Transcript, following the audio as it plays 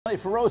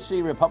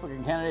Feroce,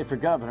 Republican candidate for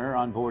governor,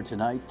 on board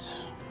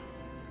tonight.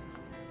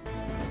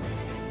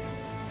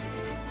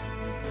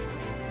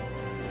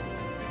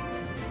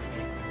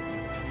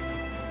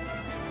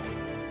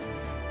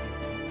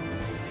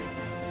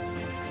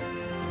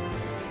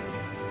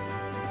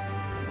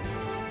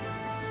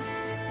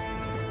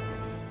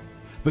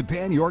 The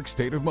Dan York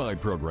State of Mind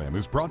program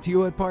is brought to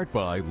you in part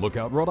by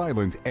Lookout Rhode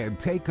Island and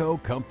Taco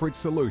Comfort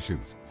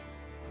Solutions.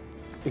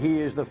 He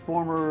is the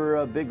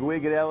former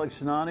bigwig at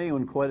Alex Sinani,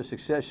 and quite a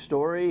success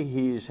story.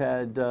 He's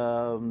had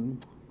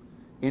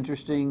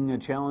interesting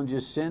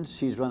challenges since.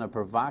 He's run a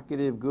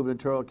provocative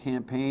gubernatorial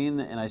campaign,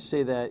 and I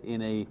say that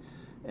in a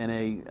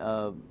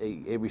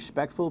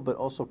respectful but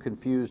also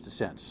confused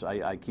sense.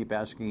 I keep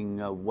asking,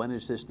 when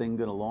is this thing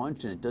going to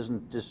launch? And it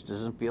just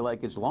doesn't feel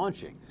like it's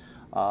launching.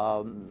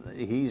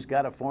 He's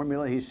got a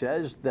formula, he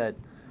says, that,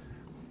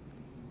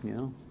 you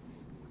know,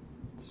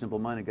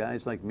 simple-minded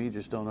guys like me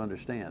just don't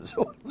understand.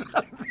 So I'm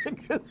trying to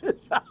figure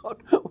this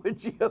out with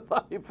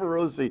Giovanni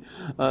Feroce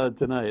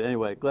tonight.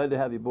 Anyway, glad to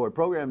have you aboard.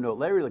 Program note,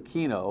 Larry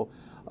Lucchino,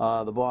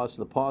 the boss of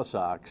the Paw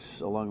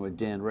Sox, along with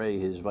Dan Ray,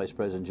 his vice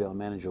president general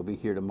manager, will be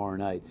here tomorrow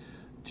night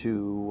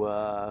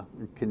to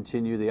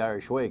continue the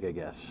Irish wake, I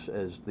guess,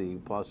 as the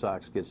Paw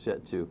Sox get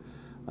set to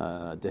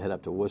head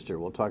up to Worcester.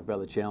 We'll talk about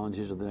the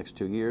challenges of the next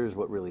 2 years,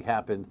 what really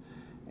happened,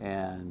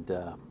 and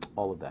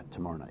all of that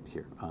tomorrow night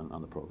here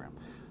on the program.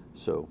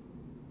 So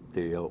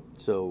there you go.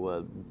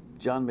 So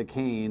John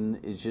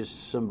McCain is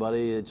just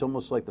somebody, it's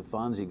almost like the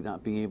Fonzie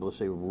not being able to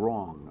say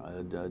wrong.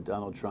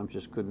 Donald Trump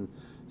just couldn't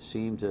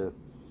seem to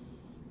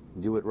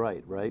do it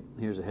right?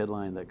 Here's a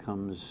headline that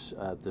comes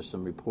after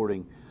some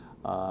reporting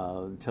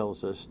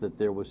tells us that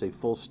there was a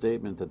full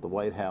statement that the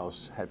White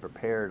House had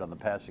prepared on the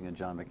passing of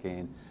John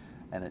McCain,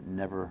 and it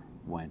never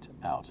went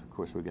out. Of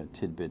course, we got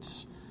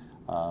tidbits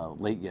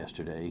late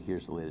yesterday.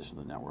 Here's the latest from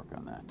the network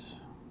on that.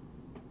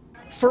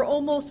 For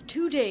almost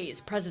 2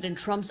 days, President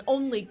Trump's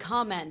only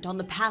comment on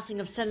the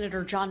passing of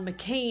Senator John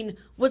McCain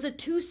was a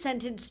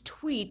 2-sentence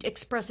tweet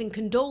expressing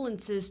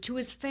condolences to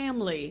his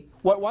family.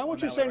 Why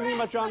won't you say anything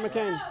about John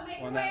McCain?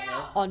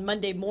 On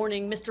Monday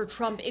morning, Mr.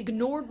 Trump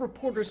ignored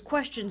reporters'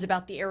 questions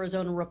about the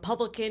Arizona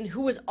Republican,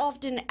 who was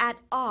often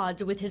at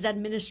odds with his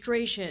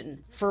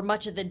administration. For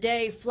much of the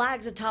day,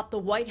 flags atop the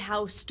White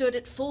House stood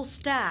at full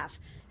staff,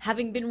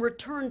 having been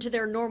returned to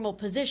their normal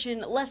position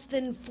less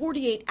than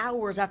 48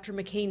 hours after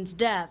McCain's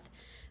death.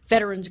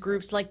 Veterans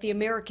groups like the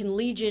American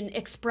Legion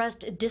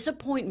expressed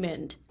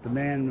disappointment. The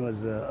man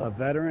was a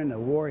veteran, a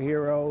war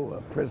hero,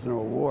 a prisoner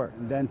of war,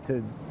 and then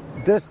to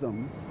diss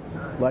him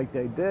like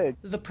they did.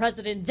 The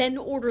president then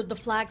ordered the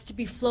flags to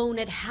be flown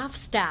at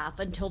half-staff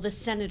until the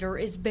senator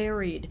is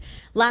buried.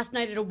 Last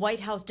night at a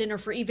White House dinner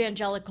for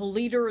evangelical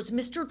leaders,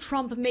 Mr.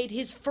 Trump made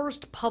his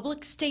first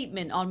public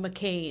statement on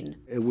McCain.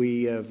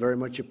 We very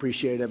much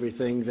appreciate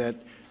everything that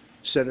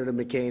Senator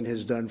McCain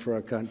has done for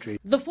our country.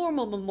 The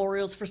formal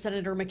memorials for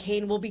Senator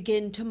McCain will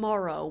begin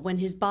tomorrow when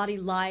his body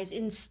lies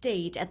in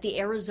state at the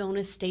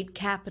Arizona State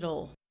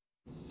Capitol.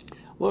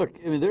 Look,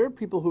 I mean, there are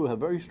people who have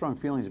very strong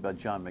feelings about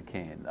John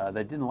McCain.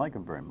 They didn't like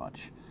him very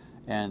much.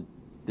 And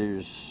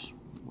there's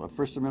a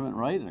First Amendment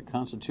right and a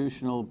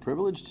constitutional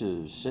privilege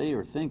to say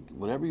or think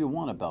whatever you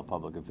want about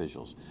public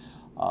officials.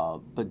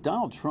 But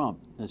Donald Trump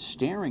is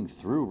staring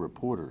through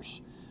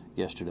reporters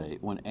yesterday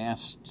when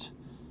asked,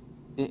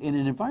 in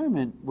an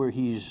environment where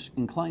he's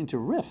inclined to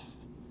riff,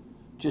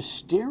 just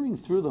staring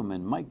through them,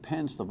 and Mike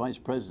Pence, the vice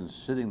president,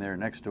 sitting there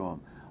next to him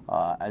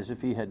as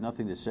if he had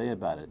nothing to say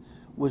about it,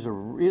 was a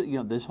real, you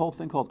know, this whole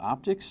thing called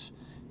optics.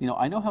 You know,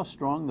 I know how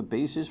strong the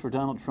base is for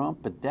Donald Trump,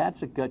 but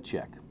that's a gut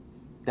check.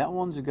 That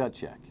one's a gut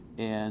check.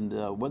 And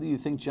whether you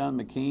think John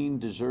McCain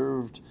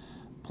deserved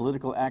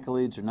political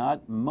accolades or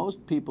not,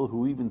 most people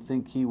who even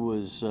think he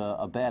was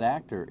a bad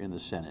actor in the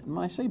Senate. And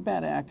when I say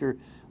bad actor,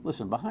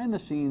 listen, behind the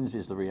scenes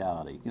is the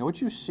reality. You know,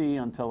 what you see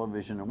on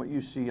television and what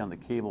you see on the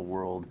cable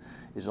world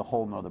is a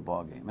whole nother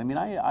ballgame. I mean,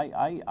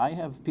 I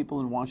have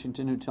people in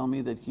Washington who tell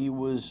me that he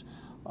was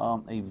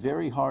a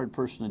very hard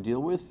person to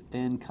deal with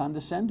and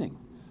condescending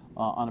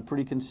on a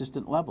pretty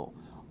consistent level.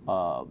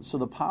 So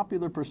the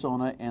popular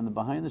persona and the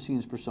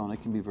behind-the-scenes persona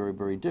can be very,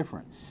 very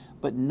different.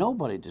 But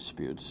nobody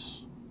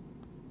disputes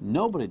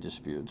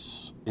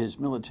his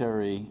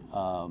military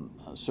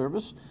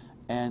service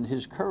and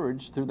his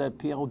courage through that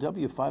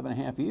PLW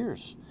 5.5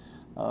 years.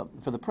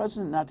 For the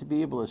president not to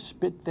be able to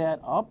spit that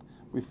up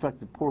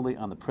reflected poorly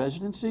on the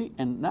presidency,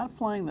 and not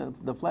flying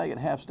the flag at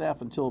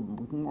half-staff until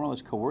more or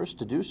less coerced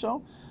to do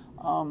so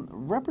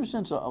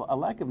represents a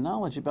lack of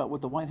knowledge about what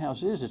the White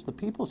House is. It's the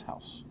people's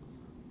house,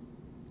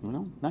 you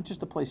know, not just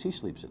the place he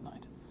sleeps at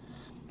night.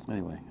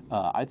 Anyway,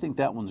 I think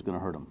that one's going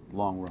to hurt him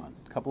long run.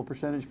 A couple of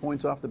percentage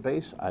points off the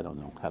base, I don't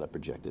know how to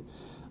project it.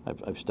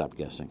 I've stopped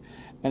guessing.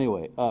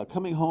 Anyway,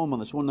 coming home on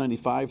this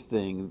 195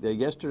 thing,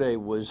 yesterday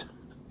was,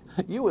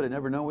 you would have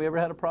never known we ever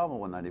had a problem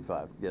with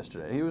 195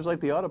 yesterday. He was like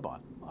the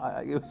Autobahn.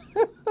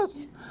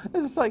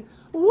 It's like,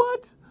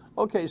 what?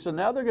 Okay, so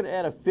now they're going to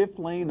add a 5th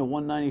lane to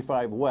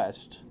 195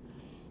 West,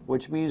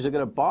 which means they're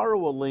going to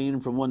borrow a lane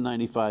from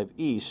 195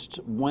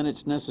 East when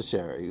it's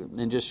necessary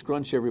and just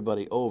scrunch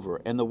everybody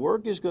over. And the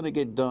work is going to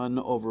get done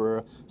over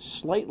a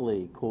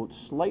slightly, quote,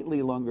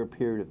 slightly longer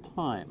period of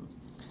time.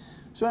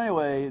 So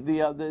anyway,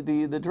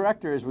 the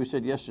director, as we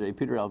said yesterday,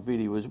 Peter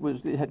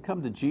Alviti, had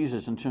come to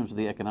Jesus in terms of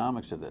the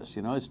economics of this.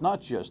 You know, it's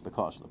not just the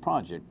cost of the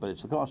project, but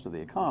it's the cost of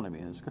the economy.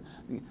 And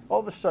all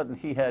of a sudden,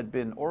 he had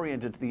been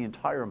oriented to the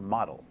entire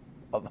model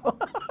of,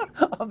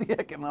 of the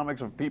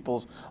economics of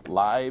people's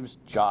lives,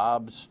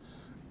 jobs,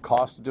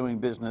 cost of doing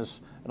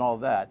business, and all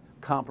that,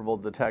 comparable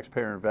to the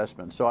taxpayer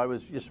investment. So I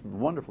was just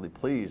wonderfully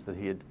pleased that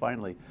he had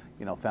finally,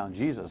 you know, found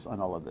Jesus on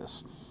all of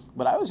this.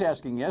 But I was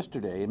asking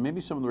yesterday, and maybe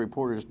some of the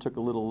reporters took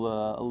a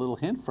little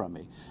hint from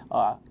me.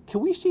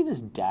 Can we see this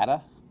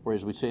data, or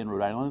as we say in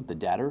Rhode Island, the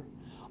data,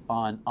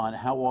 on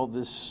how all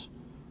this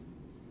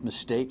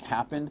mistake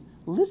happened?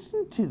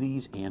 Listen to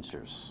these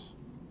answers.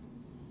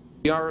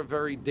 We are a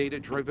very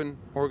data-driven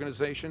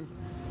organization.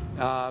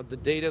 The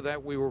data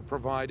that we were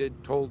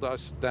provided told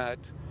us that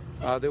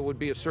there would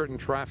be a certain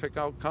traffic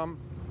outcome.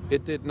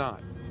 It did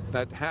not.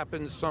 That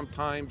happens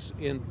sometimes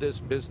in this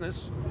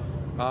business.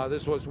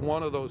 This was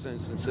one of those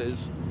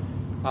instances.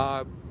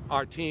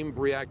 Our team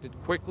reacted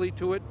quickly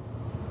to it,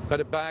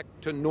 got it back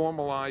to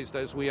normalized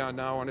as we are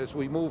now, and as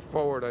we move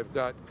forward, I've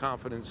got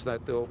confidence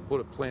that they'll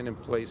put a plan in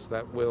place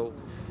that will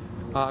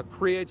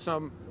create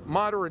some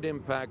moderate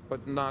impact,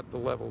 but not the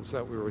levels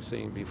that we were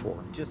seeing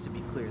before. Just to be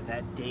clear,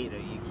 that data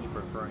you keep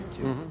referring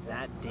to, is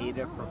that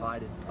data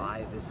provided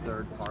by this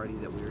third party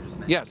that we were just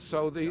mentioning? Yes,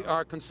 so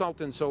our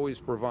consultants always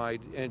provide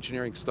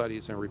engineering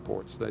studies and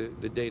reports. The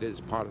data is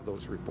part of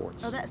those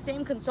reports. Are that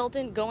same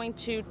consultant going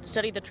to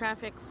study the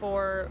traffic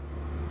for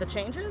the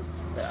changes,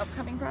 the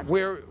upcoming projects?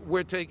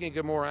 We're taking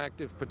a more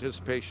active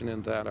participation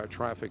in that, our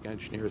traffic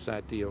engineers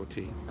at DOT.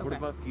 Okay. What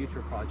about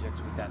future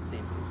projects with that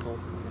same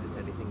consultant? Is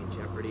anything in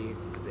jeopardy?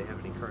 Do they have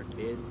any current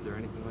bids or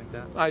anything like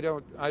that?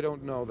 I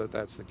don't know that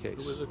that's the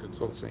case. Who is a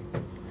consultant?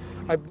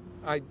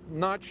 I'm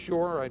not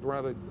sure. I'd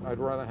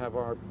rather have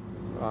our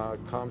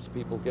comms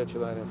people get you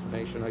that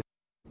information.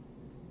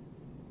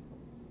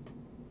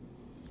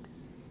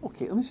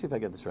 Okay, let me see if I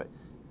get this right.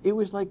 It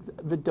was like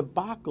the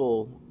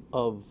debacle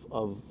of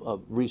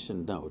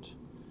recent note.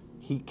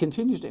 He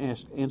continues to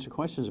answer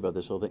questions about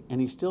this whole thing, and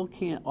he still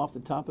can't, off the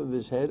top of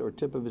his head or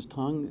tip of his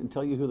tongue, and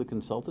tell you who the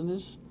consultant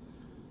is.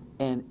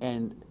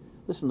 And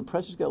listen, the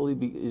press has got to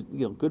be,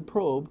 you know, good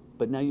probe,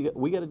 but now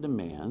we got to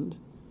demand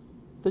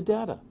the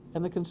data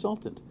and the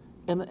consultant,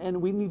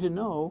 and we need to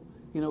know,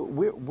 you know,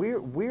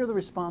 where the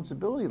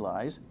responsibility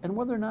lies, and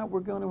whether or not we're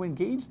going to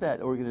engage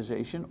that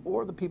organization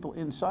or the people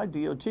inside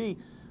DOT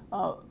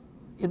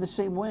in the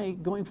same way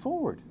going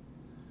forward.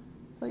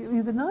 I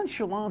mean, the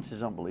nonchalance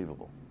is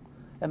unbelievable,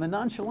 and the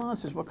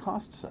nonchalance is what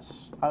costs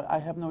us. I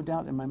have no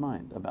doubt in my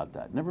mind about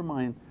that. Never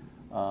mind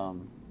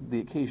the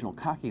occasional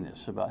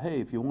cockiness about, hey,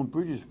 if you want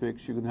bridges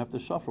fixed, you're going to have to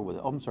suffer with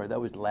it. Oh, I'm sorry, that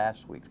was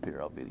last week's Peter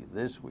Alviti.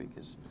 This week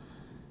is,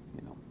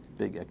 you know,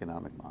 big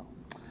economic model.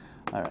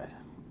 All right.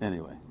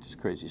 Anyway,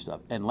 just crazy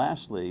stuff. And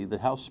lastly, the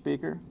House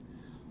Speaker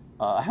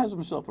has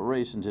himself a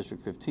race in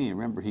District 15.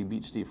 Remember, he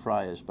beat Steve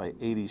Frias by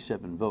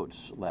 87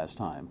 votes last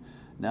time.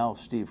 Now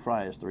Steve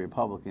Frias, the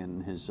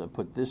Republican, has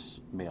put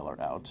this mailer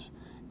out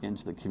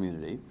into the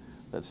community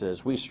that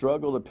says, "We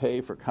struggle to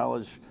pay for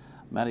college.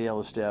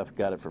 Mattiello's staff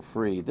got it for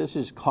free." This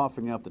is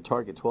coughing up the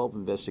Target 12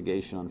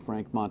 investigation on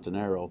Frank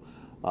Montanaro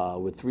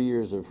with 3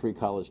 years of free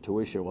college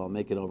tuition while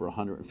making over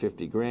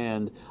 150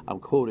 grand. I'm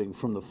quoting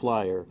from the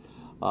flyer.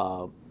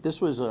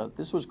 This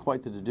was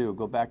quite the to-do.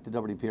 Go back to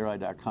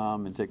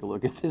WPRI.com and take a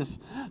look at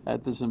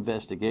this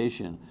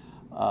investigation.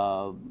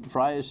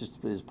 Frias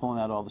is pulling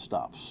out all the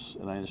stops,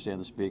 and I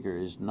understand the Speaker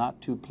is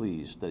not too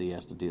pleased that he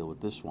has to deal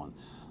with this one,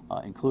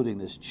 including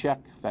this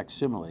check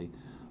facsimile,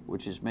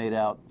 which is made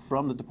out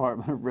from the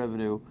Department of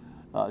Revenue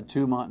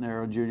to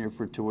Montanaro Jr.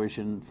 for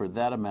tuition for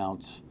that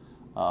amount,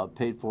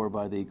 paid for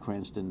by the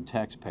Cranston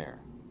taxpayer,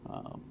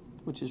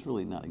 which is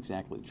really not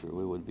exactly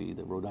true. It would be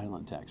the Rhode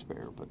Island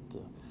taxpayer, but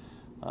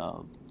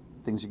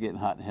things are getting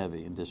hot and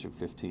heavy in District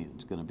 15.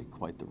 It's going to be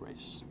quite the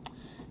race.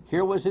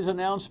 Here was his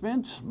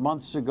announcement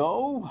months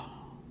ago,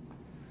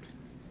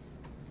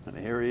 and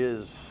here he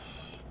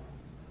is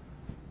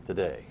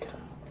today.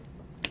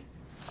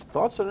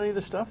 Thoughts on any of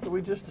the stuff that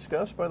we just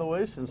discussed, by the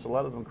way, since a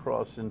lot of them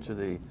cross into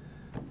the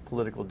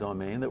political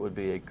domain? That would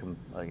be a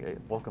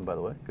welcome, by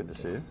the way. Good to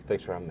see you.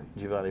 Thanks for having me.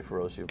 Giovanni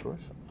Feroce, of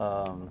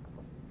course.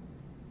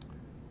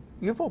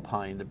 You've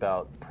opined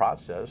about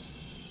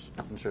process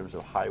in terms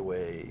of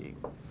highway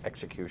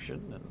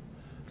execution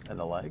and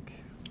the like.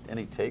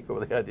 Any take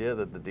over the idea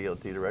that the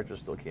DOT director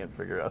still can't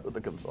figure out who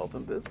the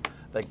consultant is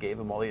that gave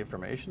him all the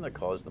information that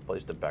caused the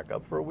place to back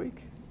up for a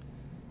week?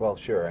 Well,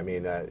 sure. I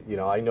mean, you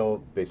know, I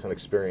know based on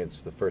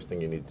experience, the first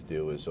thing you need to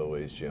do is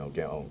always, you know,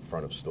 get out in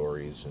front of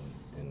stories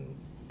and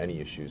any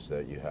issues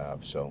that you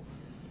have. So,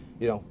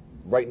 you know,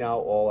 right now,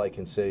 all I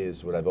can say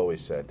is what I've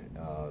always said.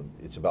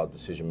 It's about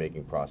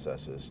decision-making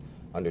processes,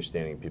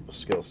 understanding people's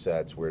skill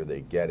sets, where do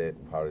they get it,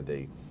 how do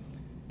they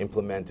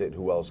implement it,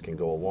 who else can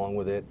go along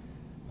with it.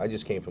 I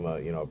just came from a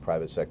a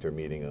private sector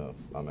meeting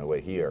on my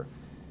way here,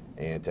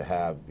 and to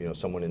have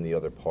someone in the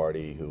other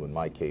party who, in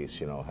my case,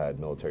 had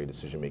military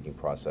decision-making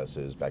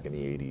processes back in the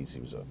 '80s. He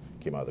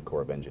came out of the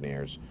Corps of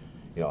Engineers.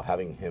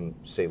 Having him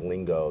say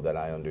lingo that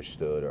I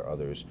understood or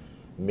others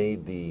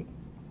made the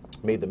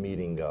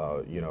meeting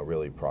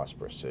really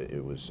prosperous.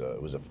 It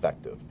was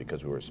effective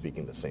because we were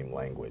speaking the same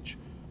language.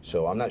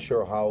 So I'm not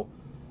sure how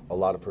a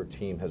lot of her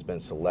team has been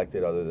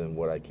selected, other than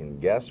what I can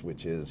guess,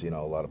 which is a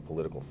lot of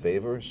political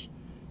favors.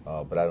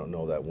 But I don't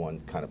know that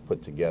one kind of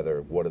put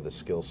together what are the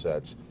skill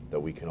sets that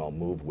we can all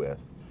move with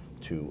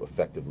to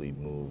effectively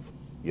move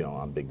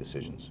on big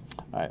decisions.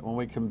 All right, when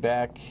we come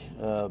back,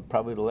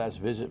 probably the last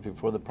visit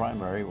before the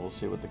primary, we'll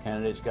see what the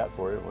candidates got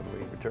for you when we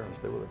return.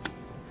 Stay with us.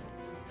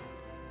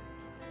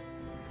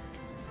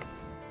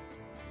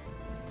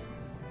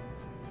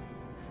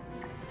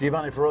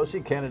 Giovanni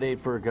Feroce, candidate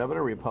for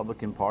governor,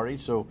 Republican Party.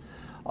 So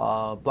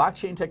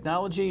blockchain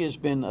technology has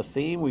been a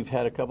theme. We've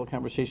had a couple of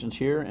conversations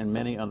here and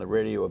many on the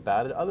radio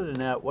about it. Other than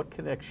that, what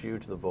connects you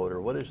to the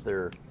voter? What's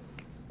their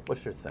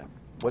thing?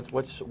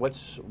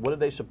 What are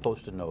they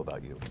supposed to know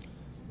about you?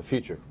 The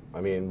future.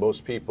 I mean,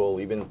 most people,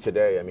 even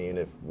today, I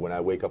mean, when I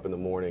wake up in the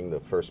morning, the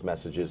first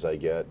messages I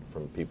get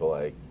from people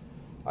I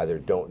either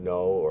don't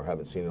know or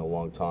haven't seen in a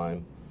long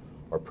time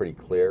are pretty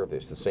clear.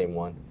 There's the same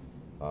one.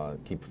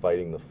 Keep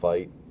fighting the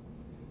fight.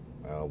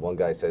 One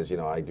guy says,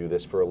 I do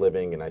this for a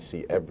living, and I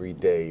see every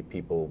day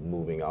people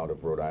moving out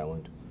of Rhode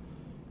Island.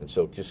 And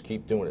so just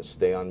keep doing it.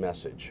 Stay on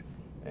message.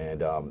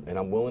 And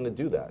I'm willing to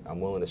do that.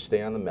 I'm willing to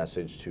stay on the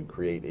message to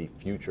create a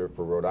future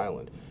for Rhode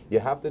Island. You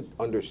have to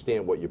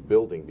understand what you're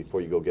building before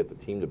you go get the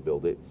team to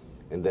build it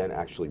and then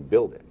actually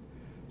build it.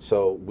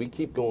 So we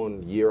keep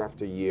going year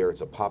after year.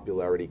 It's a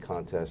popularity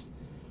contest.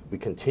 We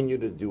continue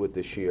to do it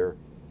this year.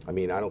 I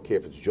mean, I don't care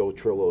if it's Joe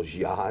Trillo's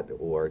yacht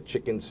or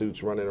chicken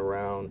suits running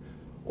around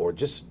or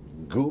just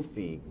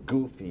goofy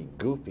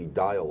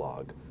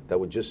dialogue that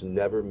would just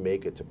never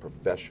make it to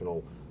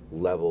professional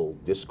level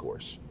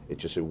discourse.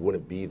 It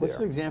wouldn't be there. What's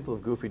an example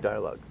of goofy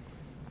dialogue?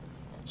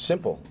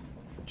 Simple.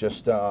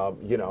 Just,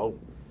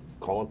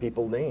 calling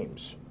people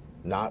names,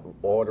 not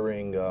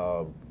ordering,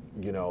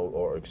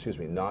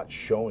 not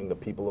showing the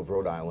people of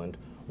Rhode Island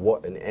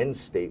what an end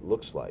state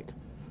looks like.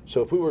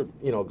 So if we were,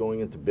 going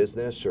into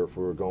business, or if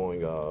we were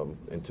going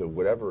into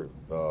whatever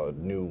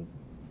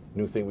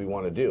new thing we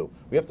want to do,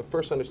 we have to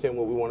first understand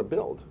what we want to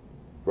build,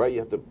 right? You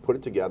have to put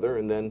it together,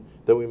 and then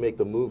we make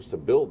the moves to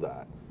build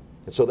that.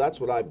 And so that's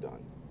what I've done.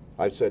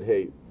 I've said,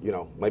 hey,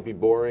 might be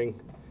boring,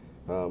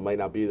 might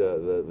not be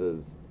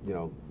the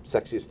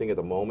sexiest thing at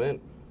the moment,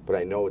 but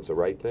I know it's the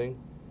right thing.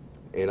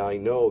 And I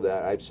know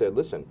that I've said,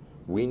 listen,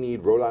 we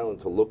need Rhode Island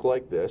to look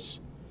like this.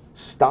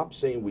 Stop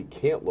saying we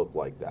can't look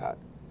like that.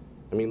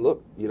 I mean,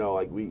 look,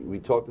 we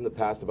talked in the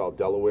past about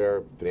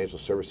Delaware, Financial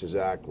Services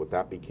Act, what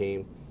that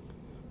became.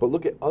 But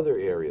look at other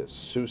areas.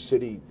 Sioux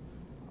City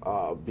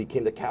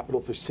became the capital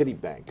for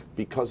Citibank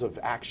because of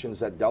actions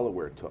that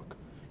Delaware took.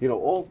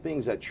 All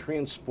things that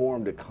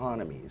transformed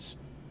economies.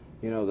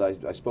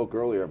 I spoke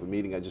earlier of a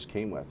meeting I just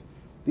came with.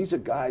 These are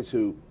guys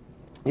who,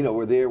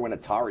 were there when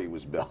Atari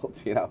was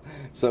built,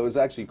 So it was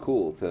actually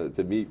cool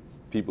to meet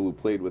people who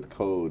played with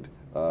code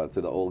to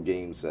the old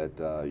games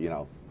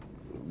that,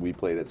 we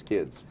played as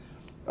kids.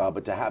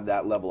 But to have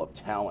that level of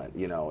talent,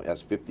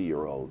 as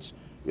 50-year-olds,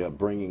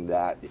 bringing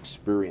that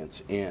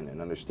experience in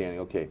and understanding,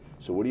 okay,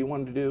 so what do you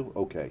want to do?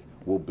 Okay,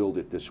 we'll build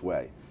it this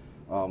way.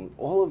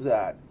 All of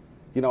that,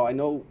 I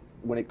know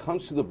when it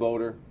comes to the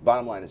voter,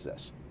 bottom line is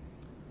this.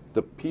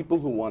 The people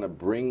who want to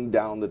bring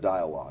down the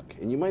dialogue,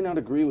 and you might not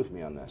agree with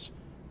me on this,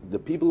 the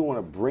people who want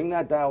to bring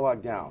that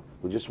dialogue down,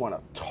 who just want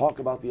to talk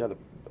about the other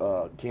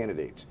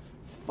candidates,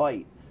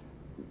 fight,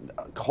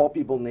 call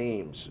people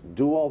names,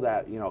 do all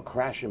that,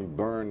 crash and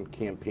burn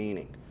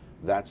campaigning,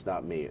 that's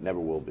not me. It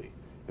never will be.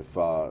 If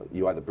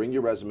you either bring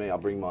your resume, I'll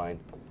bring mine,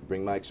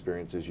 bring my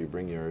experiences, you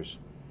bring yours,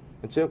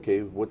 and say,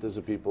 okay, what do the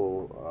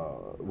people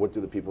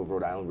of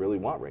Rhode Island really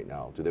want right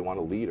now? Do they want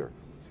a leader?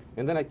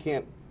 And then I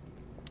can't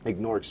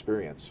ignore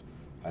experience.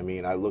 I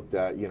mean, I looked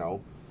at,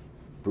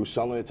 Bruce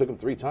Sullivan, it took him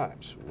 3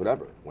 times,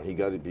 whatever. When he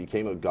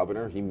became a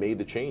governor, he made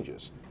the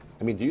changes.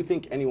 I mean, do you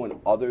think anyone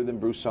other than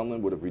Bruce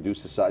Sullivan would have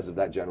reduced the size of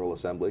that General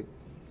Assembly?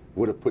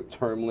 Would have put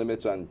term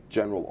limits on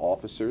general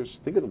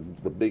officers? Think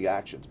of the big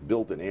actions.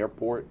 Built an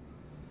airport,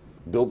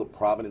 build a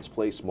Providence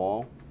Place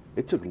Mall.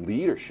 It took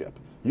leadership.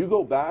 You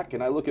go back,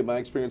 and I look at my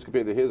experience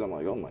compared to his, I'm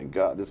like, oh my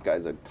God, this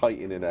guy's a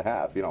titan and a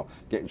half,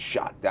 getting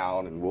shot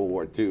down in World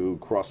War II,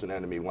 crossing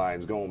enemy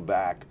lines, going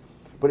back.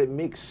 But it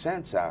makes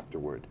sense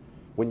afterward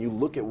when you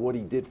look at what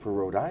he did for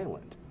Rhode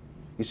Island.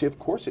 You see, of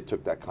course it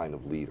took that kind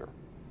of leader.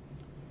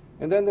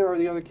 And then there are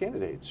the other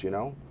candidates,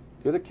 The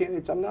other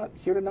candidates, I'm not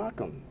here to knock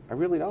them. I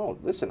really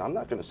don't. Listen, I'm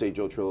not going to say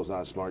Joe Trillo's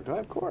not a smart guy.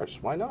 Of course.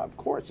 Why not? Of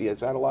course. He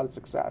has had a lot of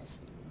success.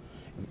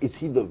 is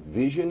he the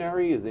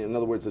visionary? In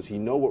other words, does he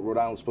know what Rhode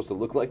Island's supposed to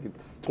look like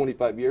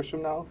 25 years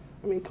from now?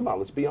 I mean, come on,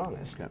 let's be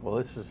honest. Okay, well,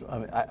 this is, I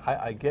mean,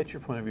 I get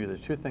your point of view.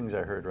 There's two things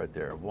I heard right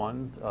there.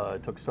 One,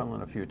 it took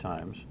Sunderland a few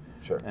times.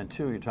 Sure. And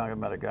two, you're talking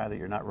about a guy that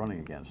you're not running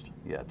against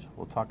yet.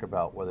 We'll talk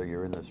about whether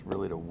you're in this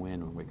really to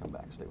win when we come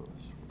back. Stay with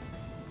us.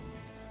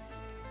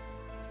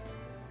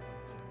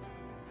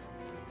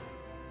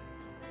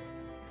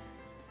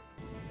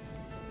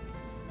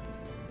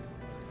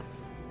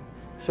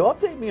 So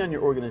update me on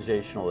your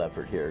organizational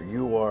effort here.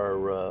 You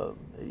are,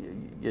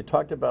 you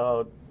talked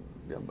about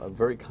a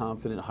very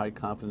confident, high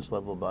confidence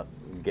level about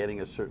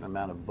getting a certain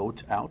amount of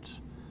votes out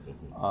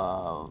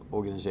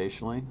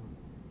organizationally,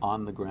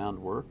 on the ground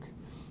work,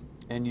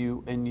 and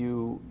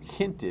you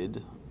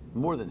hinted,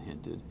 more than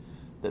hinted,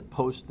 that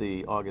post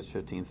the August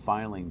 15th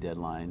filing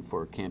deadline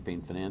for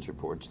campaign finance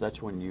reports,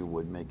 that's when you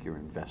would make your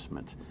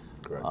investment.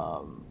 Correct.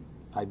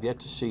 I've yet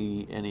to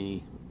see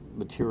any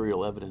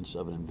material evidence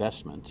of an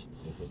investment.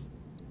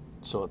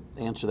 So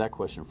answer that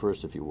question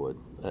first, if you would.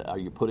 Are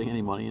you putting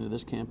any money into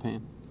this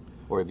campaign?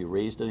 Or have you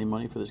raised any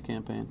money for this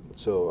campaign?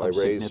 So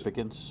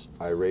significance?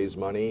 I raise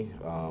money.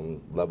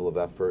 Level of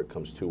effort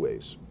comes two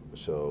ways.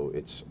 So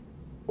it's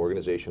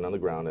organization on the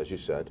ground, as you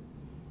said,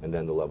 and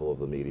then the level of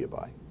the media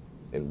buy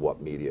and what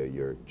media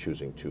you're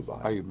choosing to buy.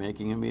 Are you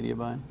making a media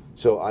buy?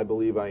 So I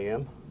believe I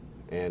am.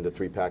 And the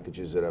three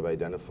packages that I've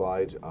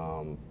identified,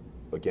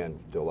 again,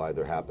 they'll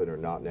either happen or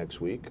not next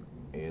week.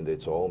 And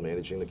it's all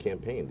managing the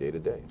campaign day to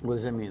day. What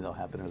does that mean? They'll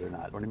happen or they're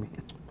not? What do you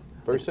mean?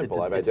 Very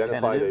simple. I've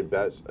identified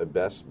tentative? a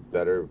best,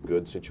 better,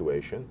 good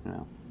situation. Yeah.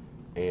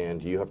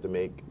 And you have to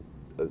make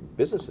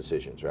business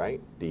decisions,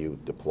 right? Do you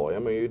deploy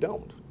them or you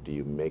don't? Do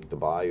you make the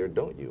buy or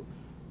don't you?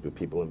 Do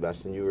people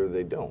invest in you or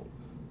they don't?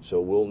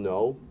 So we'll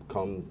know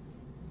come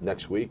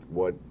next week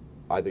what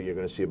either you're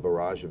going to see a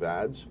barrage of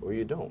ads or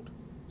you don't.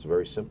 It's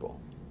very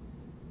simple.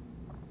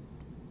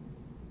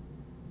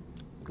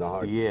 Not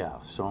hard.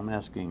 Yeah, so I'm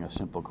asking a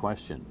simple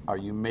question. Are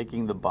you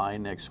making the buy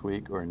next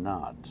week or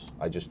not?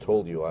 I just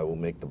told you I will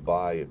make the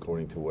buy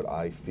according to what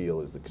I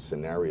feel is the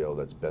scenario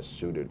that's best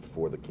suited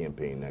for the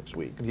campaign next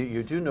week.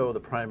 You do know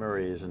the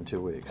primary is in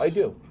 2 weeks. I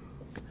do.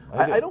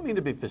 I don't mean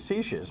to be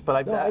facetious, but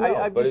I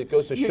know, but it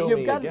goes to show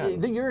me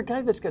again. You're a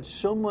guy that's got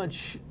so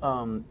much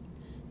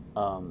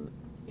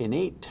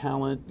innate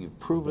talent. You've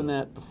proven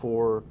that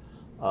before.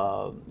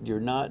 You're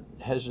not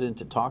hesitant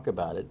to talk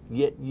about it,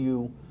 yet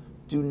you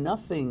do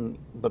nothing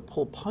but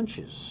pull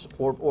punches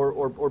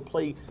or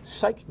play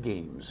psych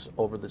games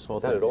over this whole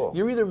thing. Not at all.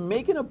 You're either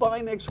making a buy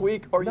next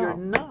week or you're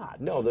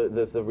not. No,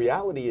 the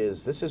reality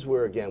is, this is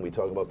where, again, we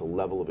talk about the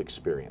level of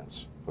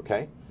experience,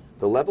 okay?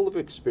 The level of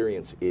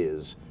experience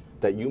is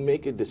that you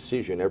make a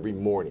decision every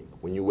morning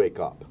when you wake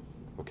up,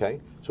 okay?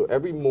 So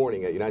every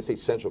morning at United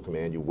States Central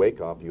Command, you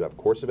wake up, you have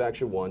course of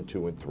action 1,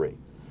 2, and 3.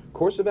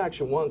 Course of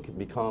action 1 can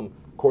become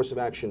course of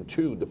action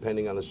 2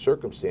 depending on the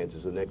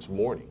circumstances the next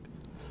morning.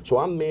 So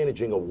I'm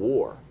managing a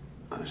war.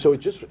 So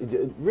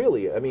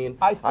really, I mean,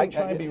 I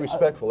try and be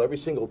respectful every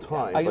single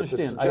time. I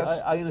understand.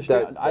 I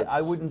understand.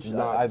 I wouldn't.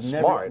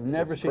 I've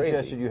never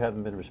suggested you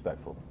haven't been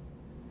respectful.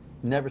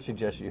 Never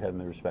suggested you haven't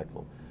been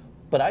respectful.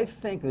 But I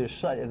think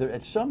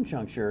at some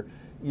juncture,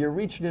 you're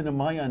reaching into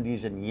my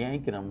undies and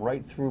yanking them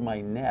right through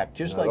my neck,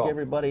 just like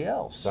everybody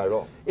else. Not at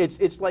all.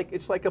 It's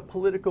like a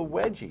political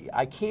wedgie.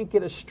 I can't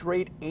get a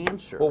straight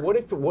answer. Well, what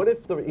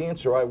if the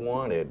answer I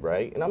wanted,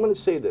 right? And I'm going to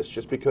say this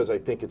just because I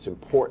think it's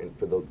important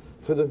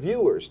for the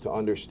viewers to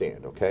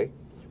understand, okay?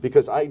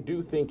 Because I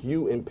do think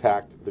you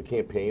impact the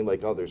campaign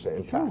like others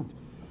impact. Sure.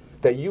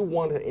 That you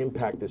want to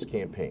impact this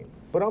campaign.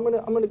 But I'm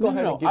gonna go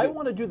ahead and give I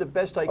want to do the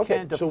best I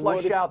can to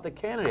flush out the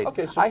candidates.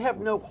 Okay, so I have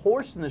no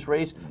horse in this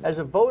race. As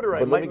a voter,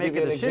 I might make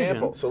a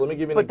decision. So let me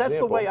give you an example. But that's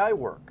the way I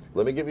work.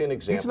 Let me give you an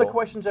example. These are the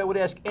questions I would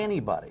ask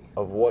anybody.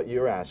 Of what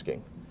you're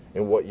asking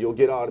and what you'll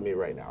get out of me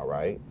right now,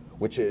 right?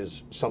 Which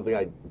is something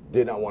I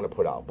did not want to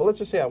put out. But let's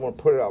just say I want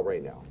to put it out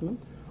right now. Mm-hmm.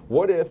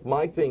 What if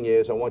my thing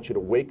is I want you to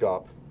wake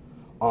up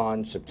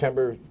on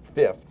September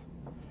 5th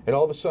and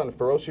all of a sudden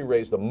Feroce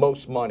raised the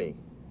most money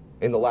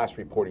in the last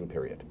reporting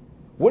period?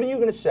 What are you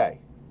going to say?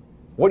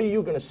 What are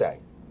you going to say?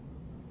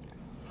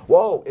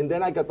 Whoa, and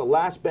then I got the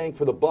last bang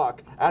for the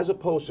buck, as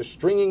opposed to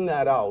stringing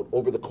that out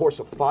over the course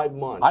of 5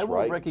 months, I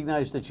won't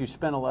recognize that you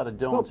spent a lot of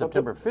dough on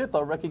September 5th.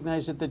 I'll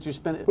recognize it that you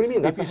spent it. What do you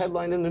mean? That's a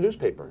headline in the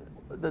newspaper.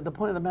 The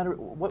point of the matter.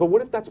 But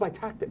what if that's my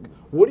tactic?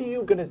 What are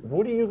you gonna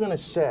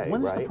say?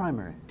 When is the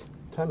primary?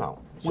 Time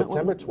out.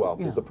 September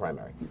 12th is the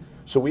primary.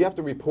 So we have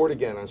to report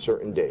again on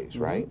certain days,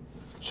 right?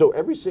 So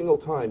every single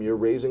time you're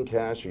raising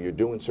cash or you're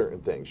doing certain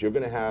things, you're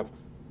going to have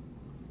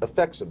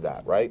effects of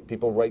that, right?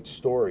 People write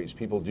stories,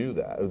 people do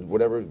that,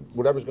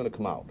 whatever's going to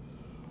come out.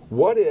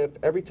 What if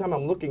every time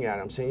I'm looking at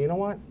it, I'm saying, you know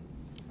what?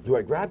 Do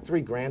I grab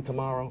 $3 grand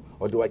tomorrow,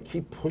 or do I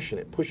keep pushing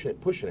it?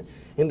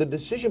 And the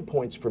decision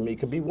points for me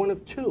could be one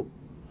of two.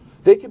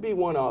 They could be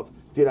one of,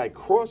 did I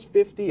cross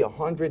 50,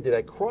 100? Did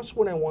I cross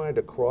what I wanted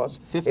to cross?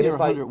 50 or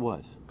 100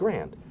 what?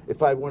 Grand.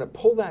 If I want to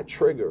pull that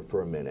trigger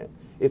for a minute,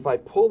 if I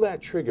pull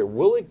that trigger,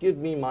 will it give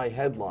me my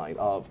headline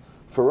of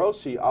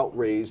Feroce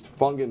outraised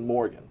Fung and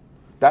Morgan?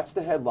 That's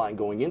the headline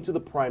going into the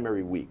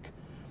primary week.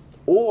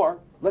 Or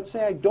let's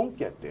say I don't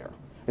get there.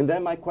 And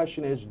then my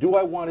question is, do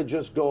I want to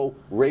just go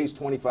raise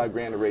 25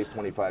 grand or raise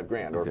 25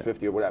 grand or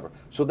 50 or whatever?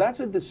 So that's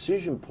a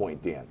decision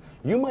point, Dan.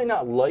 You might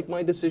not like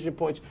my decision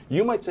points.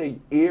 You might say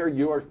air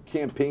your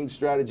campaign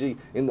strategy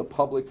in the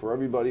public for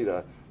everybody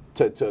to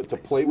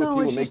play with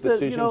you and make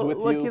decisions with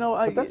you.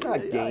 But that's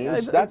not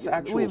games. That's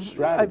actual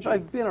strategy.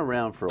 I've been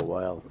around for a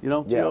while,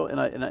 Joe,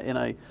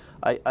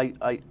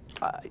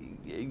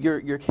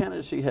 your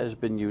candidacy has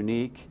been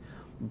unique,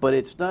 but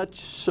it's not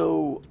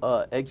so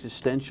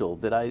existential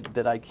that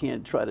I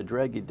can't try to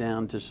drag you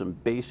down to some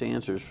base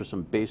answers for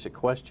some basic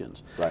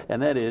questions. Right.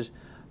 And that is,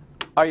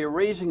 are you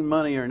raising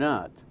money or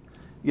not?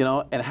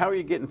 And how are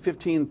you getting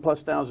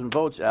 15,000+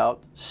 votes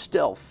out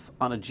stealth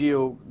on a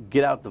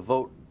get out the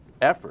vote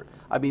effort?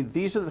 I mean,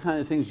 these are the kind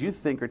of things you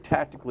think are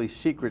tactically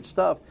secret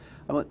stuff.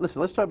 I'm like,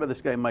 listen, let's talk about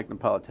this guy, Mike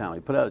Napolitano. He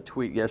put out a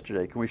tweet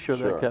yesterday. Can we show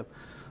that, Kev?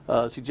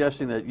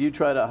 Suggesting that you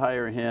try to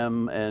hire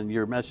him, and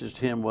your message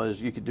to him was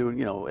you could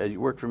do, as you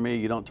work for me,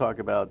 you don't talk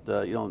about,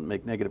 you don't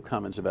make negative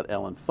comments about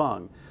Ellen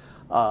Fung.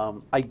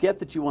 I get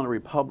that you want a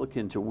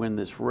Republican to win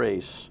this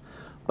race,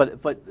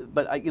 but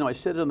I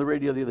said it on the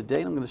radio the other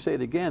day, and I'm going to say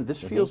it again. This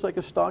feels like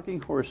a stalking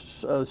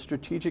horse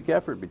strategic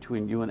effort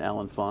between you and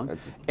Ellen Fung.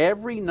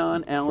 Every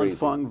non-Ellen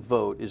Fung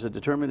vote is a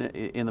determinant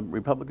in the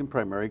Republican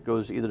primary. It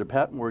goes either to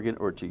Pat Morgan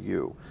or to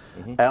you.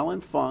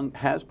 Ellen Fung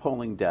has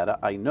polling data,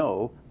 I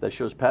know, that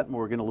shows Pat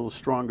Morgan a little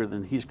stronger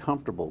than he's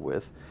comfortable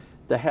with.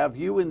 To have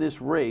you in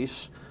this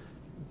race,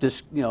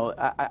 this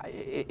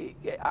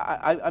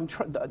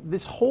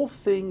whole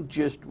thing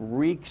just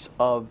reeks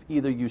of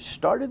either you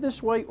started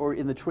this way or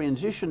in the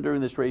transition during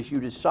this race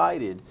you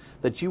decided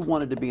that you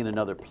wanted to be in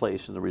another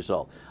place in the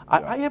result.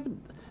 I haven't,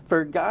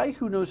 for a guy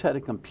who knows how to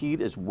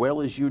compete as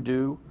well as you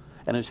do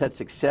and has had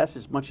success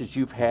as much as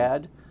you've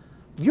had,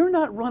 you're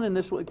not running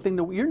this thing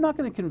you're not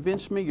going to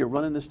convince me you're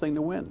running this thing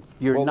to win.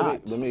 You're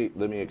not. Let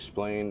me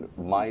explain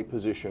my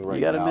position right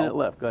now. You got a minute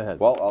left. Go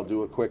ahead. Well, I'll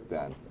do it quick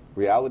then.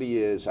 Reality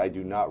is I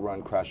do not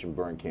run crash and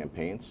burn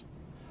campaigns.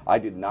 I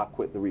did not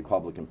quit the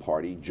Republican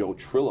Party. Joe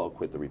Trillo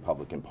quit the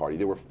Republican Party.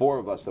 There were 4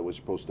 of us that were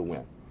supposed to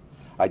win.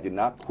 I did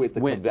not quit the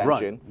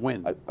convention.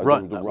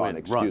 Run,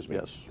 excuse me.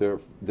 Yes.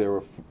 There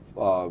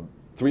were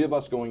 3 of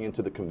us going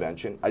into the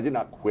convention. I did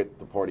not quit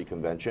the party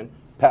convention.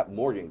 Pat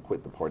Morgan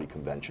quit the party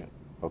convention.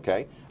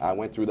 Okay? I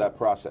went through that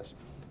process.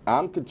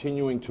 I'm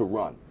continuing to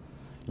run.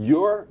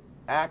 You're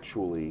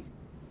actually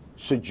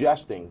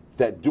suggesting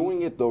that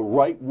doing it the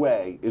right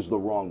way is the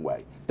wrong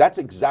way. That's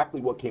exactly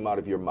what came out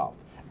of your mouth.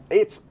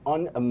 It's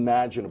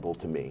unimaginable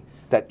to me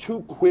that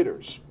 2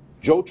 quitters,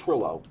 Joe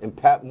Trillo and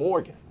Pat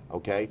Morgan,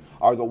 okay,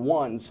 are the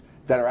ones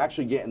that are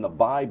actually getting the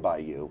buy by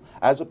you,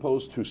 as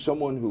opposed to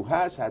someone who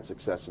has had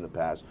success in the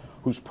past,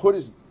 who's put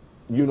his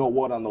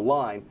you-know-what on the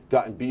line,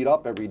 gotten beat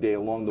up every day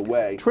along the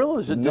way.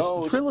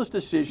 Trillo's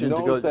decision to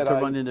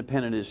run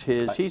independent is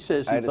his. He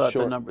says he thought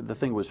the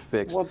thing was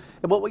fixed. Well,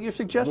 what you're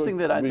suggesting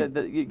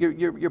that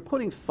you're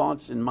putting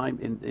thoughts in my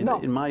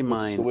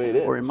mind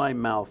or in my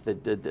mouth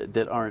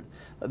that aren't.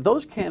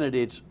 Those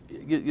candidates,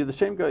 you're the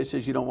same guy who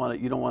says you don't want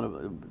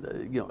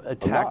to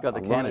attack other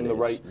candidates. I'm running the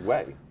right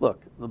way.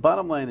 Look, the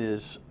bottom line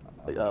is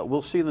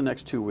we'll see the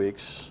next 2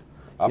 weeks.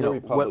 I'm a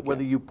Republican.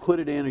 Whether you put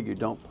it in or you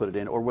don't put it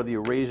in, or whether you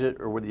raise it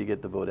or whether you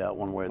get the vote out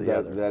one way or the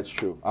other. That's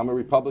true. I'm a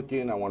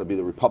Republican. I want to be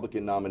the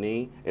Republican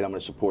nominee, and I'm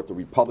going to support the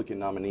Republican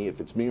nominee if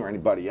it's me or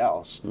anybody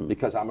else,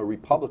 because I'm a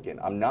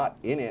Republican. I'm not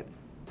in it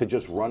to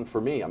just run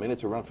for me. I'm in it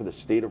to run for the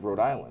state of Rhode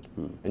Island.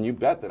 And you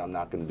bet that I'm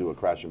not going to do a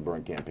crash and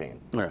burn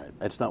campaign. All right.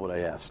 That's not what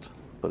I asked,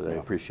 but I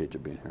appreciate you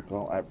being here.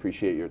 Well, I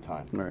appreciate your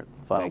time. All right.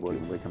 Final word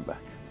when we come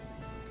back.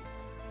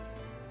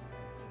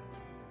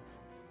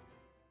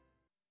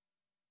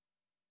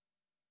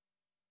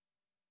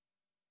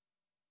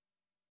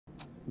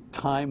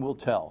 Time will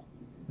tell.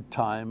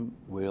 Time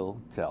will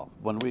tell.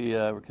 When we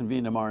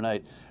convene tomorrow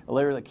night,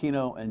 Larry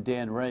Lucchino and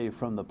Dan Ray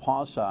from the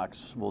Paw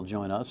Sox will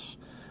join us.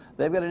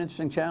 They've got an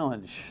interesting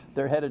challenge.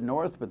 They're headed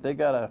north, but they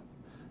got to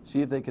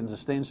see if they can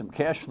sustain some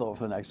cash flow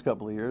for the next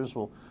couple of years.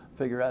 We'll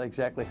figure out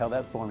exactly how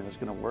that formula is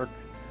going to work.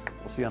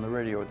 We'll see you on the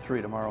radio at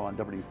 3 tomorrow on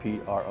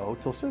WPRO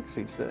till 6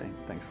 each day.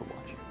 Thanks for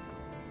watching.